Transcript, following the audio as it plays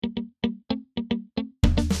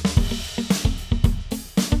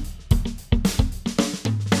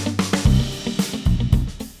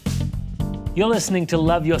You're listening to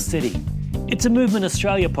Love Your City. It's a Movement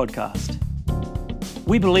Australia podcast.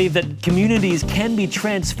 We believe that communities can be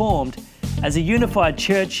transformed as a unified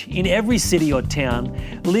church in every city or town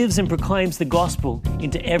lives and proclaims the gospel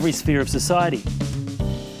into every sphere of society.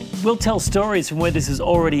 We'll tell stories from where this is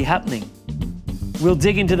already happening. We'll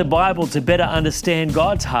dig into the Bible to better understand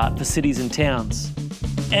God's heart for cities and towns.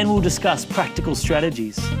 And we'll discuss practical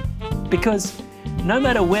strategies. Because no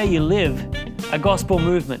matter where you live, a gospel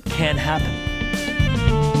movement can happen.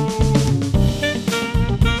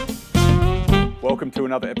 Welcome to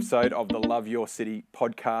another episode of the Love Your City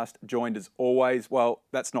podcast. Joined as always, well,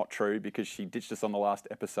 that's not true because she ditched us on the last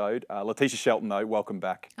episode. Letitia Shelton, though, welcome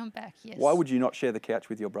back. I'm back, yes. Why would you not share the couch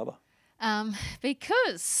with your brother?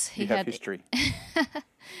 Because You have history.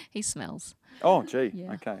 He smells. Oh, gee.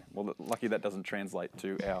 Yeah. Okay. Well, lucky that doesn't translate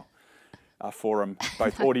to our forum,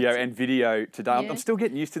 both audio and video today. Yeah. I'm still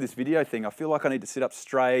getting used to this video thing. I feel like I need to sit up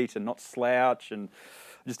straight and not slouch, and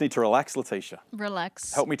I just need to relax, Letitia.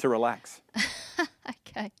 Relax. Help me to relax.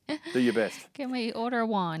 Okay. Do your best. Can we order a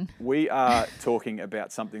wine? We are talking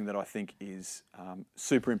about something that I think is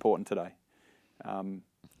super important today.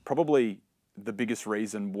 Probably the biggest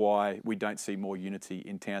reason why we don't see more unity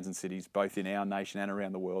in towns and cities, both in our nation and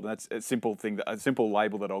around the world. And that's a simple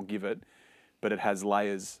label that I'll give it, but it has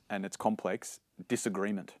layers and it's complex.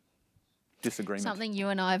 Disagreement. Something you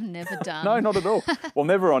and I have never done. No, not at all. Well,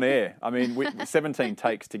 never on air. I mean, 17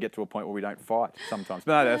 takes to get to a point where we don't fight sometimes.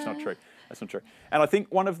 But no, that's not true. That's not true. And I think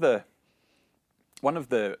one of the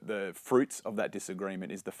fruits of that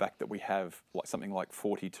disagreement is the fact that we have something like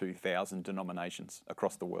 42,000 denominations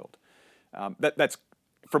across the world. That's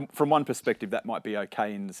from one perspective, that might be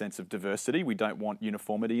okay in the sense of diversity. We don't want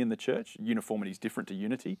uniformity in the church. Uniformity is different to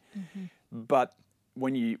unity. Mm-hmm. But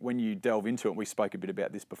when you delve into it, and we spoke a bit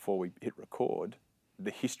about this before we hit record,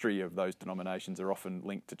 the history of those denominations are often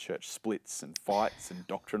linked to church splits and fights and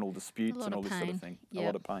doctrinal disputes and all this sort of thing. Yep. A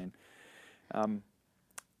lot of pain.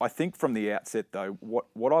 I think from the outset, though,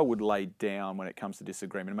 what I would lay down when it comes to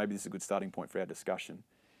disagreement, and maybe this is a good starting point for our discussion,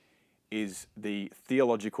 is the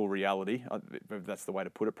theological reality. If that's the way to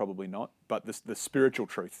put it, probably not. But the spiritual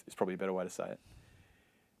truth is probably a better way to say it.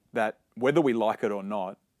 That whether we like it or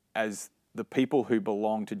not, as the people who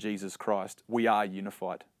belong to Jesus Christ, we are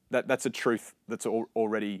unified. That's a truth that's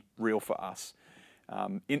already real for us.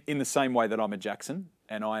 In the same way that I'm a Jackson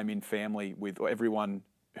and I am in family with everyone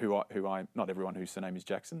not everyone whose surname is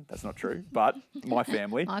Jackson. That's not true. But my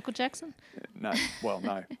family. Michael Jackson? No. Well,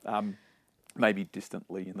 no. Maybe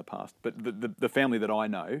distantly in the past. But the family that I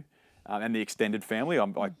know, and the extended family,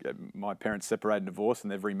 my parents separated and divorced,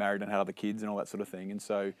 and they've remarried and had other kids and all that sort of thing. And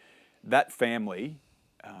so that family,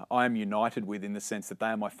 I am united with in the sense that they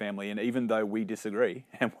are my family. And even though we disagree,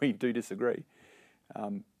 and we do disagree,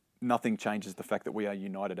 nothing changes the fact that we are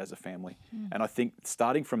united as a family. Mm. And I think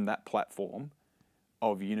starting from that platform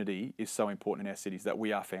of unity is so important in our cities, that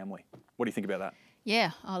we are family. What do you think about that?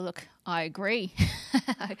 Yeah. Oh, look, I agree.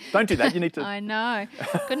 Don't do that. You need to. I know.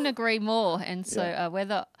 Couldn't agree more. And so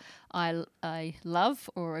whether I love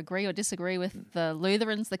or agree or disagree with the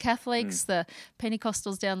Lutherans, the Catholics, the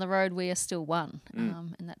Pentecostals down the road, we are still one.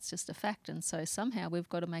 And that's just a fact. And so somehow we've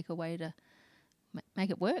got to make a way to make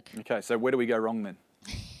it work. Okay. So where do we go wrong then?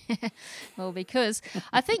 Well, because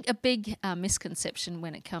I think a big misconception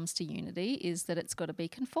when it comes to unity is that it's got to be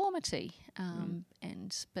conformity.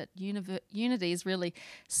 But unity is really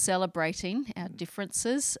celebrating our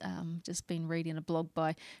differences. Just been reading a blog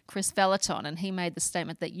by Chris Vallotton, and he made the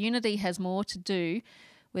statement that unity has more to do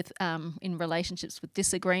with in relationships with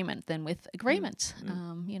disagreement than with agreement.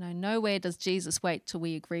 Nowhere does Jesus wait till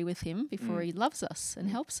we agree with him before he loves us and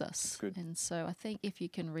helps us. And so I think if you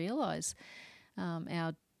can realise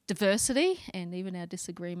our diversity and even our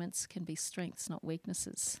disagreements can be strengths, not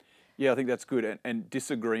weaknesses. Yeah, I think that's good. And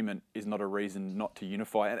disagreement is not a reason not to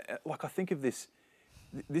unify. And I think of this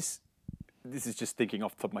is just thinking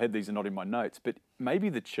off the top of my head, these are not in my notes, but maybe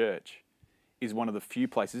the church is one of the few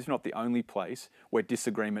places, if not the only place, where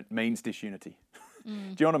disagreement means disunity. Do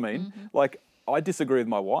you know what I mean? Mm-hmm. I disagree with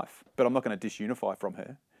my wife, but I'm not going to disunify from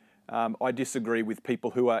her. I disagree with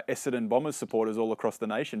people who are Essendon Bombers supporters all across the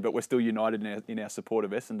nation, but we're still united in our support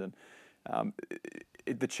of Essendon.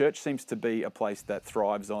 The church seems to be a place that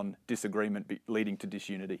thrives on disagreement leading to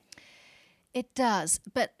disunity. It does,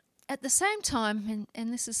 but at the same time,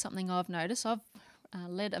 and this is something I've noticed, I've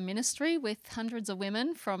led a ministry with hundreds of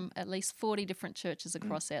women from at least 40 different churches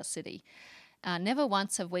across our city. Never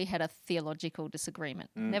once have we had a theological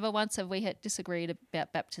disagreement. Never once have we disagreed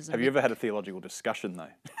about baptism. Have you ever had a theological discussion, though?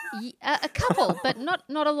 A couple, but not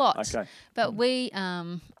a lot. Okay. But we,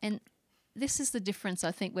 and this is the difference,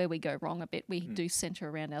 I think, where we go wrong a bit. We do centre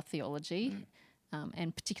around our theology,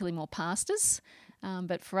 and particularly more pastors.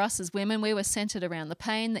 But for us as women, we were centred around the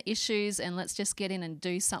pain, the issues, and let's just get in and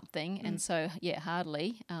do something. And so,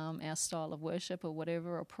 hardly our style of worship or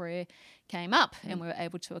whatever or prayer came up, and we were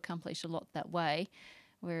able to accomplish a lot that way.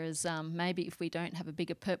 Whereas maybe if we don't have a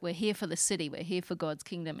bigger we're here for the city, we're here for God's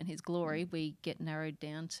kingdom and his glory, we get narrowed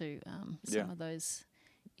down to some of those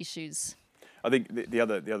issues. I think the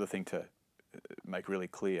other thing to make really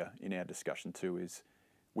clear in our discussion too is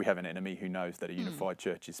we have an enemy who knows that a unified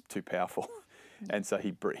church is too powerful. And so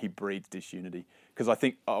he breeds disunity. Because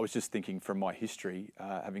I was just thinking from my history,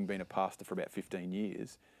 having been a pastor for about 15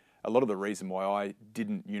 years, a lot of the reason why I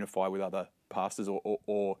didn't unify with other pastors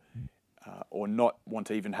or not want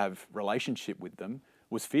to even have relationship with them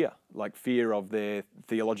was fear. Like fear of their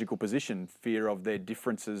theological position, fear of their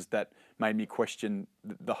differences that made me question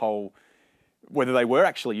the whole, whether they were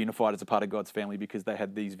actually unified as a part of God's family because they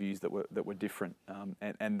had these views that were different.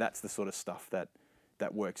 And that's the sort of stuff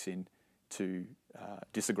that works into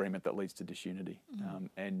disagreement that leads to disunity.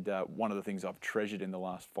 And one of the things I've treasured in the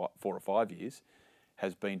last 4 or 5 years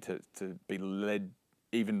has been to be led,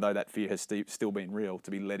 even though that fear has still been real,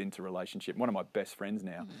 to be led into relationship. One of my best friends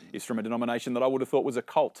now is from a denomination that I would have thought was a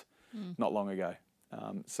cult not long ago.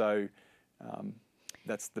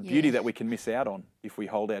 That's the beauty that we can miss out on if we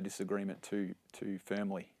hold our disagreement too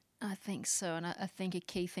firmly. I think so, and I think a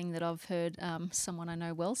key thing that I've heard someone I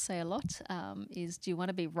know well say a lot is, do you want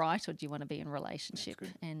to be right or do you want to be in relationship?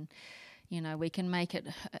 And, we can make it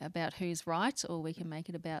about who's right or we can make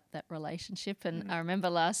it about that relationship. And I remember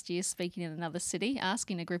last year speaking in another city,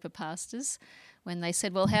 asking a group of pastors when they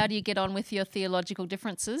said, well, how do you get on with your theological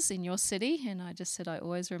differences in your city? And I just said, I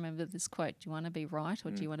always remember this quote, do you want to be right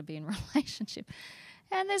or do you want to be in relationship?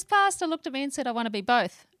 And this pastor looked at me and said, I want to be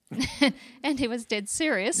both. And he was dead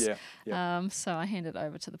serious. So I handed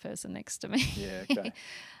over to the person next to me.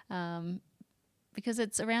 Because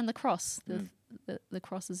it's around the cross. The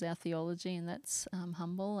cross is our theology, and that's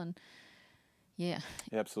humble. And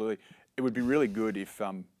absolutely. It would be really good if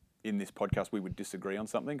in this podcast we would disagree on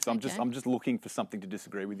something. So I'm just looking for something to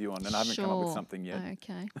disagree with you on, and I haven't come up with something yet.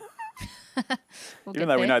 Okay. Even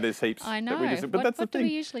though we know there's heaps. I know. That we disagree, but that's the thing. Do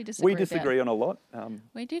we usually disagree We disagree on a lot.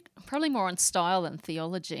 We do probably more on style than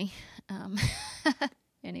theology.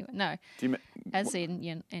 Anyway, no.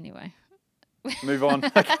 Anyway. Move on.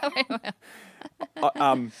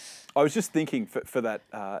 I was just thinking for that.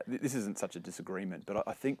 This isn't such a disagreement, but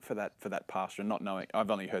I think for that pastor, and not knowing, I've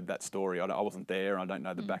only heard that story. I wasn't there. I don't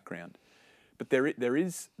know the background, but there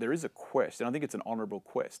is a quest, and I think it's an honourable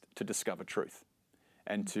quest to discover truth,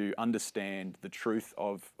 and to understand the truth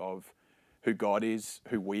of who God is,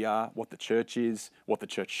 who we are, what the church is, what the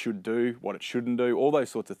church should do, what it shouldn't do, all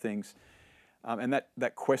those sorts of things. And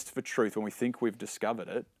that quest for truth, when we think we've discovered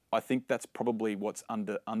it, I think that's probably what's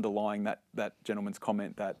underlying that gentleman's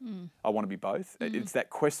comment that I want to be both. It's that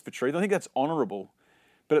quest for truth. I think that's honourable,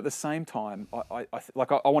 but at the same time, I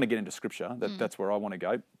want to get into Scripture. That's where I want to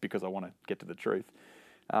go because I want to get to the truth.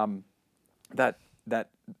 That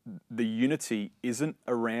the unity isn't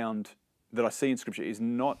around, that I see in Scripture, is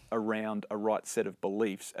not around a right set of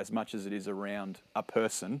beliefs as much as it is around a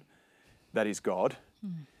person that is God.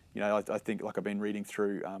 I think, like, I've been reading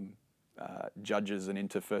through Judges and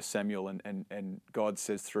into 1 Samuel, and God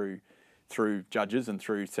says through Judges and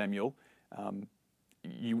through Samuel,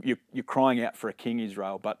 you're crying out for a king,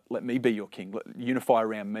 Israel, but let me be your king. Unify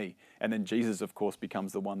around me. And then Jesus, of course,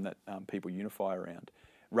 becomes the one that people unify around,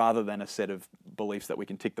 rather than a set of beliefs that we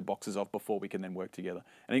can tick the boxes of before we can then work together.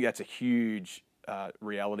 I think that's a huge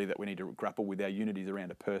reality that we need to grapple with. Our unity is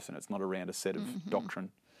around a person. It's not around a set of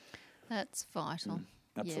doctrine. That's vital.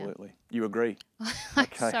 Absolutely. Yeah. You agree?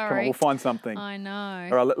 Okay, come on, we'll find something. I know.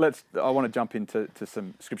 All right, I want to jump into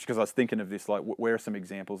some scripture because I was thinking of this, like, where are some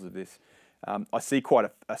examples of this? I see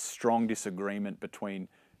quite a strong disagreement between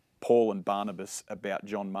Paul and Barnabas about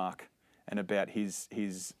John Mark and about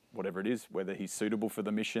his whatever it is, whether he's suitable for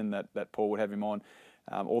the mission that Paul would have him on,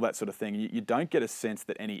 all that sort of thing. You don't get a sense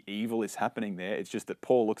that any evil is happening there. It's just that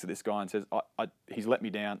Paul looks at this guy and says, he's let me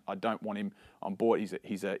down. I don't want him on board.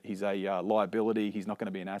 He's a liability. He's not going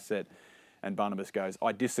to be an asset. And Barnabas goes,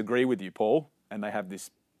 I disagree with you, Paul. And they have this,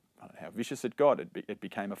 I don't know how vicious it got. It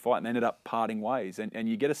became a fight and they ended up parting ways. And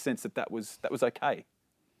you get a sense that was okay.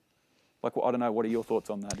 Like, well, I don't know, what are your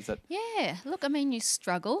thoughts on that? Is that... Yeah, look, I mean, you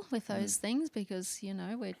struggle with those things because,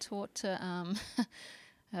 we're taught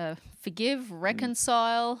to forgive,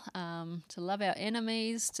 reconcile, to love our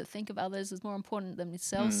enemies, to think of others as more important than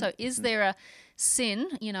themselves. So is there a sin?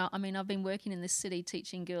 I've been working in this city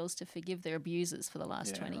teaching girls to forgive their abusers for the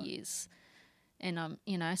last 20 years. and I'm,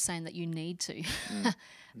 saying that you need to.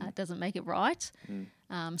 It doesn't make it right.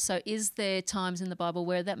 So is there times in the Bible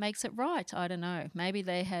where that makes it right? I don't know. Maybe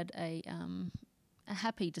they had a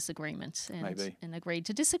happy disagreement and agreed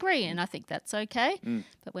to disagree, and I think that's okay.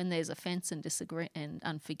 But when there's offence and and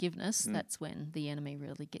unforgiveness, that's when the enemy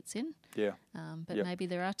really gets in. Yeah. But maybe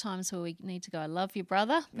there are times where we need to go, I love you,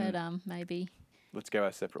 brother, but maybe let's go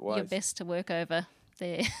our separate ways. Your best to work over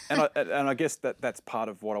there. and I guess that's part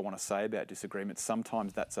of what I want to say about disagreement.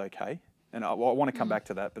 Sometimes that's okay. And I want to come back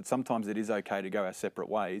to that, but sometimes it is okay to go our separate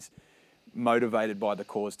ways, motivated by the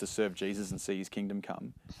cause to serve Jesus and see his kingdom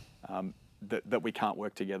come, that we can't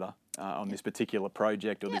work together on this particular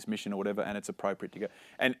project or this mission or whatever, and it's appropriate to go.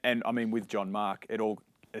 And I mean, with John Mark, it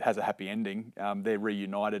has a happy ending. They're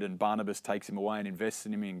reunited, and Barnabas takes him away and invests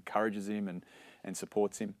in him, and encourages him and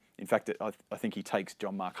supports him. In fact, I think he takes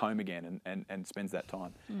John Mark home again and spends that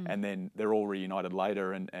time. And then they're all reunited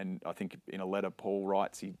later, and I think in a letter Paul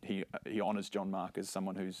writes, he honours John Mark as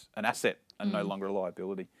someone who's an asset and no longer a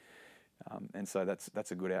liability. And so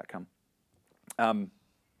that's a good outcome.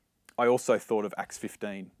 I also thought of Acts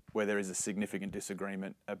 15, where there is a significant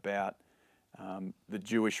disagreement about the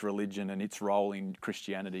Jewish religion and its role in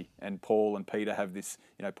Christianity. And Paul and Peter have this,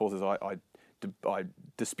 Paul says, I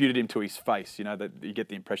disputed him to his face, that you get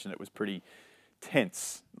the impression that it was pretty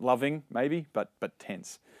tense, loving maybe, but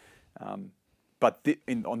tense. But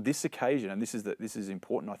on this occasion, and this is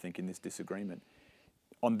important, I think, in this disagreement,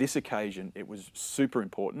 on this occasion, it was super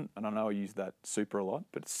important, and I know I use that super a lot,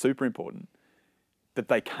 but it's super important that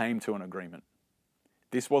they came to an agreement.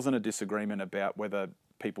 This wasn't a disagreement about whether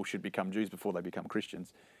people should become Jews before they become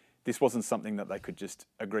Christians. This wasn't something that they could just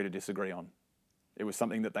agree to disagree on. It was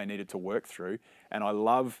something that they needed to work through. And I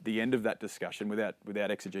love the end of that discussion, without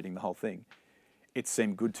exegeting the whole thing. It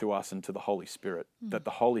seemed good to us and to the Holy Spirit that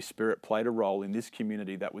the Holy Spirit played a role in this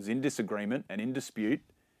community that was in disagreement and in dispute,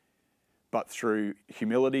 but through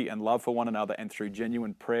humility and love for one another and through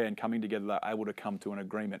genuine prayer and coming together, they're able to come to an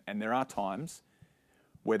agreement. And there are times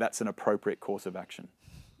where that's an appropriate course of action.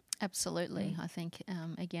 Absolutely. I think,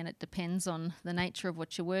 again, it depends on the nature of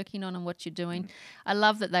what you're working on and what you're doing. I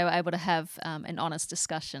love that they were able to have an honest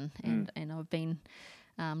discussion, and I've been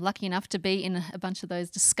lucky enough to be in a bunch of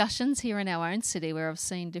those discussions here in our own city, where I've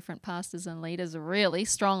seen different pastors and leaders really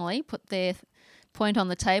strongly put their point on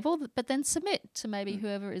the table, but then submit to maybe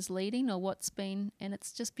whoever is leading or what's been, and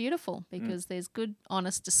it's just beautiful because there's good,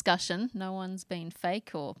 honest discussion. No one's been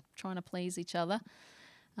fake or trying to please each other.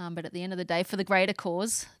 But at the end of the day, for the greater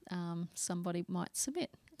cause, somebody might submit.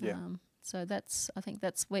 Yeah. So I think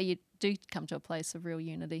that's where you do come to a place of real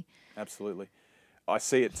unity. Absolutely. I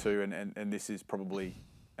see it too, and this is probably,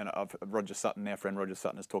 and Roger Sutton, our friend Roger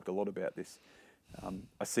Sutton, has talked a lot about this.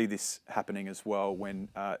 I see this happening as well when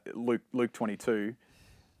Luke 22,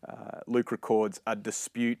 Luke records a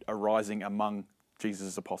dispute arising among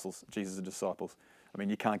Jesus' apostles, Jesus' disciples. I mean,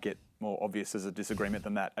 you can't get more obvious as a disagreement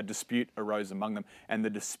than that. A dispute arose among them, and the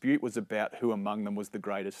dispute was about who among them was the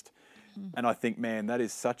greatest. And I think, man, that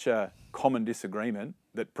is such a common disagreement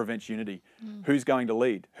that prevents unity. Who's going to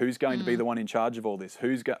lead? Who's going to be the one in charge of all this?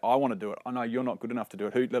 I want to do it. I know you're not good enough to do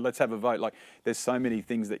it. Let's have a vote. Like, there's so many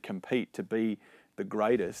things that compete to be the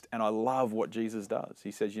greatest, and I love what Jesus does.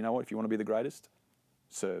 He says, you know what? If you want to be the greatest,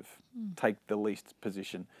 serve. Take the least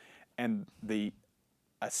position. And the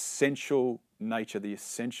essential nature, the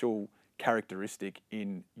essential characteristic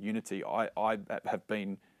in unity, I have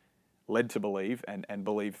been led to believe and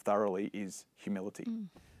believe thoroughly, is humility.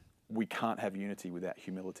 We can't have unity without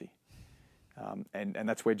humility. And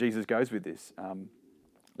that's where Jesus goes with this.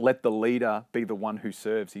 Let the leader be the one who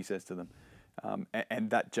serves, he says to them.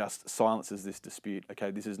 And that just silences this dispute.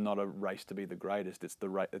 Okay, this is not a race to be the greatest. It's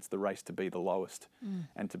the race to be the lowest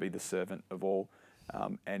and to be the servant of all.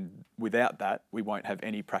 And without that, we won't have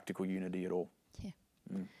any practical unity at all. Yeah.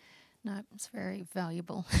 No, it's very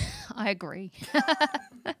valuable. I agree.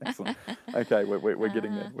 Excellent. Okay, we're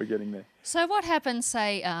getting there. We're getting there. So what happens,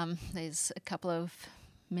 say, there's a couple of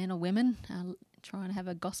men or women trying to have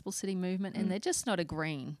a Gospel City movement and they're just not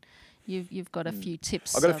agreeing. You've got a few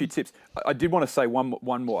tips. I've got a few tips. I did want to say one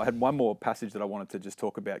more. I had one more passage that I wanted to just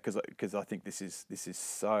talk about because I think this is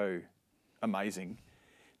so amazing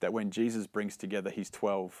that when Jesus brings together his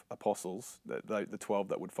 12 apostles, the 12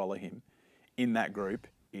 that would follow him, in that group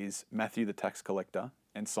is Matthew the tax collector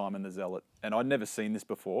and Simon the zealot. And I'd never seen this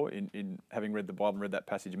before in having read the Bible and read that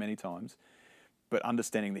passage many times, but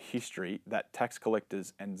understanding the history that tax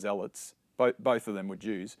collectors and zealots, both of them were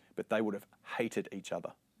Jews, but they would have hated each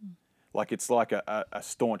other. Like it's like a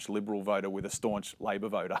staunch Liberal voter with a staunch Labor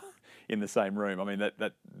voter in the same room. I mean,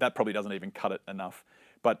 that probably doesn't even cut it enough.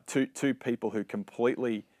 But two people who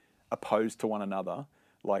completely opposed to one another.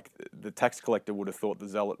 Like the tax collector would have thought the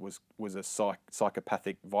zealot was a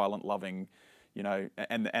psychopathic, violent, loving,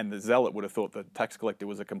 and the zealot would have thought the tax collector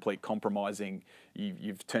was a complete compromising.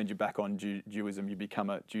 You've turned your back on Judaism. You've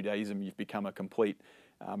become a complete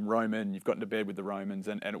Roman. You've gotten to bed with the Romans,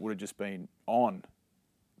 and it would have just been on.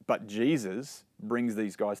 But Jesus brings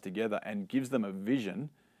these guys together and gives them a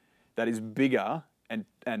vision that is bigger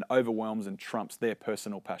and overwhelms and trumps their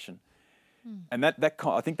personal passion. And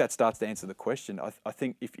I think that starts to answer the question. I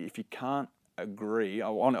think if you can't agree, I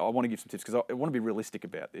want to give some tips because I want to be realistic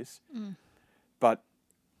about this. But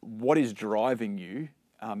what is driving you,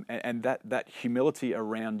 and that humility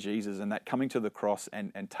around Jesus and that coming to the cross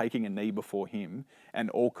and taking a knee before him and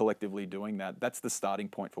all collectively doing that, that's the starting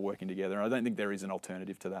point for working together. And I don't think there is an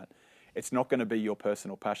alternative to that. It's not going to be your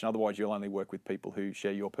personal passion. Otherwise, you'll only work with people who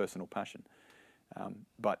share your personal passion.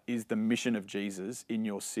 But is the mission of Jesus in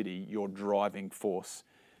your city your driving force?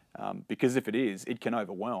 Because if it is, it can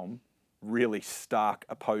overwhelm really stark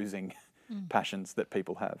opposing passions that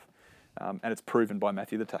people have. And it's proven by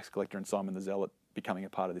Matthew the tax collector and Simon the zealot becoming a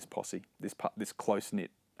part of this posse, this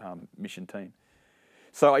close-knit mission team.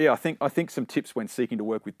 So yeah, I think some tips when seeking to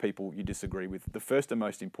work with people you disagree with. The first and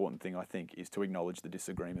most important thing I think is to acknowledge the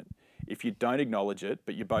disagreement. If you don't acknowledge it,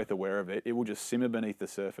 but you're both aware of it, it will just simmer beneath the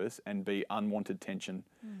surface and be unwanted tension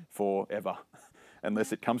forever,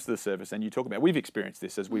 unless it comes to the surface. And you talk about, we've experienced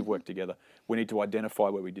this as we've worked together. We need to identify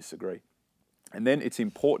where we disagree, and then it's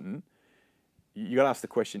important. You got to ask the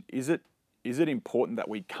question: Is it important that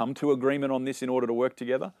we come to agreement on this in order to work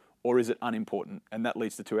together? Or is it unimportant? And that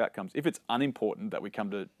leads to two outcomes. If it's unimportant that we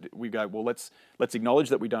go, well, let's acknowledge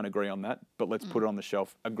that we don't agree on that, but let's put it on the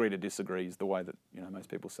shelf. Agree to disagree is the way that most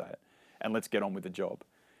people say it, and let's get on with the job.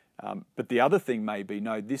 But the other thing may be,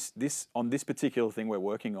 no, this on this particular thing we're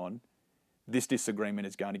working on, this disagreement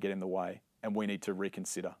is going to get in the way, and we need to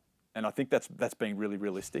reconsider. And I think that's being really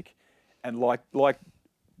realistic. And like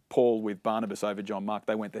Paul with Barnabas over John Mark,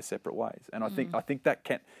 they went their separate ways. And I think that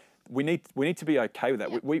can. We need to be okay with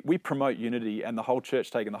that. Yep. We promote unity and the whole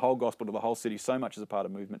church taking the whole gospel to the whole city so much as a part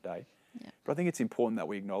of Movement Day. Yep. But I think it's important that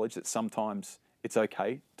we acknowledge that sometimes it's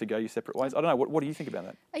okay to go your separate ways. I don't know. What do you think about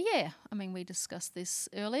that? Yeah. I mean, we discussed this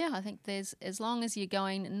earlier. I think as long as you're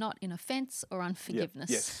going not in offence or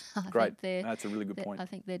unforgiveness. Yep. Yes. Great. That's a really good point. I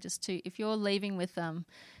think they're just two. If you're leaving with a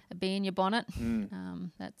bee in your bonnet,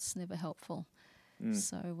 that's never helpful.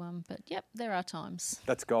 So, but yep, there are times.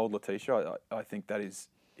 That's gold, Letitia. I think that is...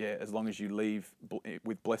 Yeah, as long as you leave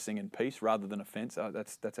with blessing and peace rather than offence,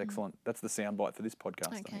 that's excellent. That's the soundbite for this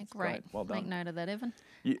podcast. Okay, great. Well done. Make note of that, Evan.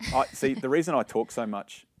 See, the reason I talk so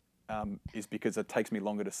much is because it takes me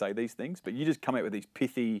longer to say these things, but you just come out with these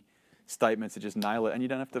pithy statements that just nail it, and you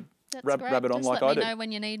don't have to rub it on just like I do. Let me know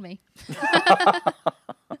when you need me.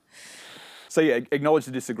 So yeah, acknowledge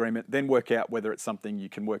the disagreement, then work out whether it's something you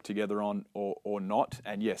can work together on or not.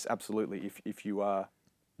 And yes, absolutely, if you are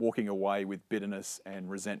walking away with bitterness and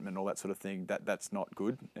resentment, all that sort of thing, that's not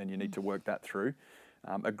good, and you need to work that through.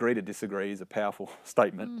 Agree to disagree is a powerful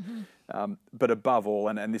statement. But above all,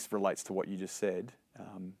 and this relates to what you just said,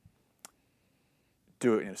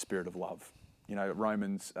 do it in a spirit of love.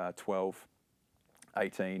 Romans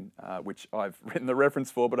 12:18, which I've written the reference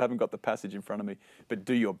for, but I haven't got the passage in front of me. But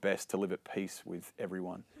do your best to live at peace with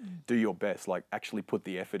everyone. Do your best, like actually put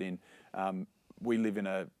the effort in. We live in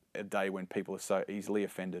a day when people are so easily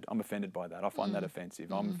offended. I'm offended by that. I find that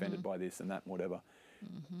offensive. I'm offended by this and that, whatever.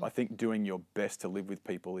 I think doing your best to live with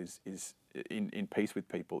people is in peace with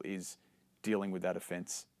people is dealing with that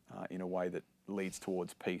offence in a way that leads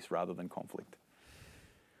towards peace rather than conflict.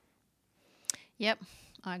 Yep,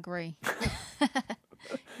 I agree.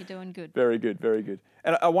 You're doing good. Very good, very good.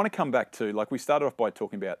 And I want to come back to, like we started off by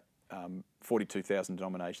talking about 42,000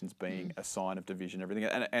 denominations being a sign of division, everything.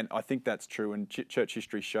 And I think that's true. And church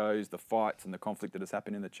history shows the fights and the conflict that has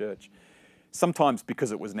happened in the church. Sometimes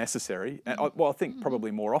because it was necessary. And I think probably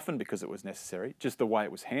more often because it was necessary. Just the way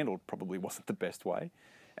it was handled probably wasn't the best way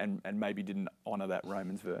and maybe didn't honour that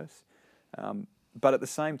Romans verse. But at the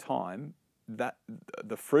same time, that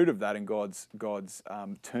the fruit of that and God's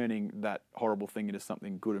turning that horrible thing into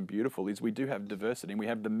something good and beautiful is we do have diversity and we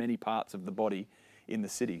have the many parts of the body in the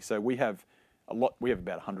city. So we have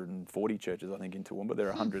about 140 churches, I think, in Toowoomba. There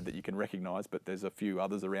are 100 that you can recognise, but there's a few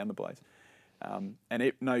others around the place.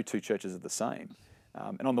 No two churches are the same.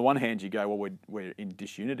 And on the one hand, you go, well, we're in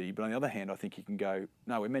disunity. But on the other hand, I think you can go,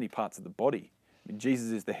 no, we're many parts of the body. I mean,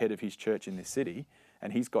 Jesus is the head of his church in this city,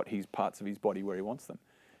 and he's got his parts of his body where he wants them.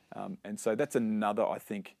 And so that's another, I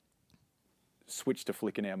think, switch to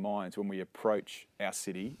flick in our minds when we approach our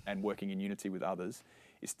city and working in unity with others,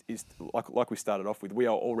 is like we started off with, we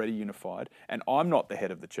are already unified, and I'm not the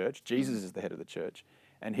head of the church. Jesus is the head of the church,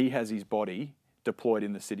 and he has his body deployed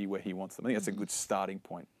in the city where he wants them. I think that's a good starting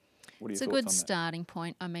point. What are your thoughts on that? It's a good starting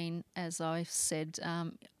point. I mean, as I've said,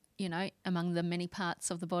 among the many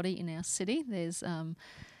parts of the body in our city, there's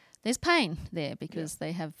pain there because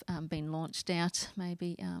they have been launched out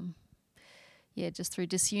maybe just through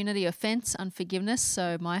disunity, offence, unforgiveness.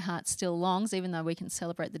 So my heart still longs, even though we can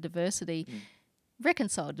celebrate the diversity,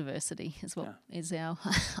 reconciled diversity is what is our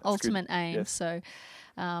ultimate aim. Yes. So,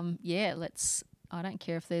 I don't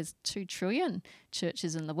care if there's 2 trillion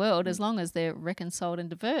churches in the world, as long as they're reconciled and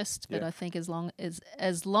diverse. But I think as long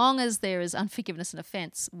as there is unforgiveness and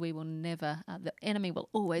offence, we will never. The enemy will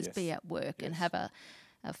always be at work and have a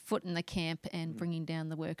foot in the camp and bringing down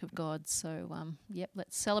the work of God. So,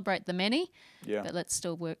 let's celebrate the many, but let's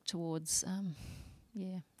still work towards, love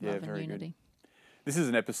and unity. Good. This is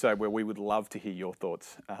an episode where we would love to hear your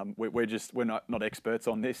thoughts. We're not experts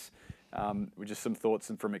on this. We're just some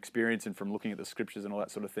thoughts and from experience and from looking at the scriptures and all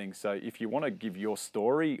that sort of thing. So if you want to give your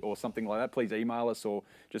story or something like that, please email us or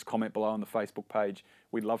just comment below on the Facebook page.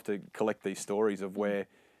 We'd love to collect these stories of where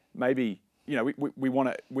maybe, we want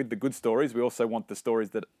to, with the good stories, we also want the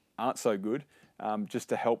stories that aren't so good, just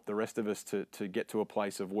to help the rest of us to get to a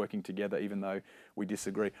place of working together, even though we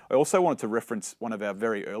disagree. I also wanted to reference one of our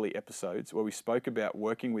very early episodes where we spoke about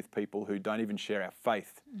working with people who don't even share our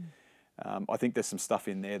faith. I think there's some stuff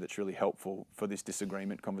in there that's really helpful for this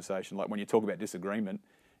disagreement conversation. Like when you talk about disagreement,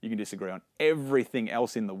 you can disagree on everything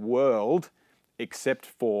else in the world except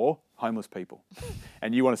for homeless people.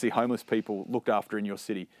 And you want to see homeless people looked after in your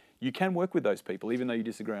city. You can work with those people, even though you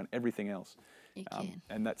disagree on everything else. You can.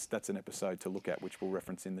 And that's an episode to look at, which we'll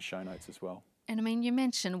reference in the show notes as well. And I mean, you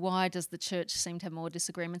mentioned why does the church seem to have more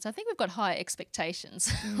disagreements? I think we've got higher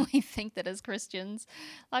expectations. We think that as Christians,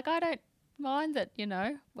 I don't mind that,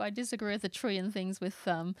 I disagree with a trillion things with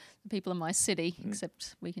the people in my city,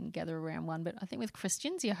 except we can gather around one. But I think with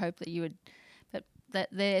Christians, you hope that you would, that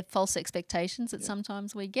they're false expectations that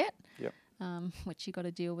sometimes we get, which you got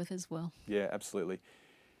to deal with as well. Yeah, absolutely.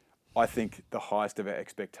 I think the highest of our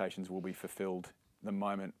expectations will be fulfilled the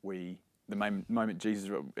moment Jesus,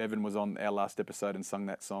 Evan was on our last episode and sung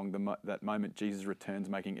that song, that moment Jesus returns,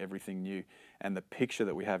 making everything new. And the picture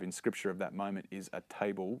that we have in Scripture of that moment is a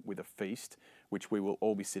table with a feast, which we will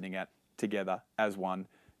all be sitting at together as one,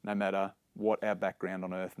 no matter what our background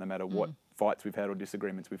on earth, no matter what fights we've had or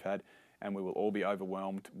disagreements we've had. And we will all be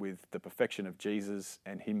overwhelmed with the perfection of Jesus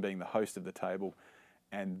and him being the host of the table.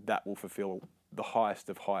 And that will fulfill the highest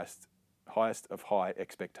of high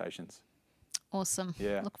expectations. Awesome.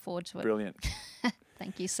 Yeah. Look forward to it. Brilliant.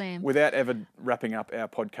 Thank you, Sam. Without ever wrapping up our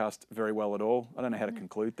podcast very well at all, I don't know how to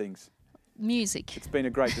conclude things. Music. It's been a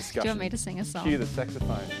great discussion. Do you want me to sing a song? Cue the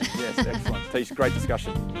saxophone. Yes, excellent. Tish, great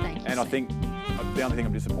discussion. Thank you, and Sam. I think the only thing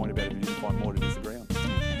I'm disappointed about is you didn't find more to disagree on.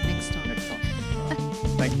 Next time. Next time.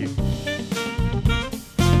 Thank you.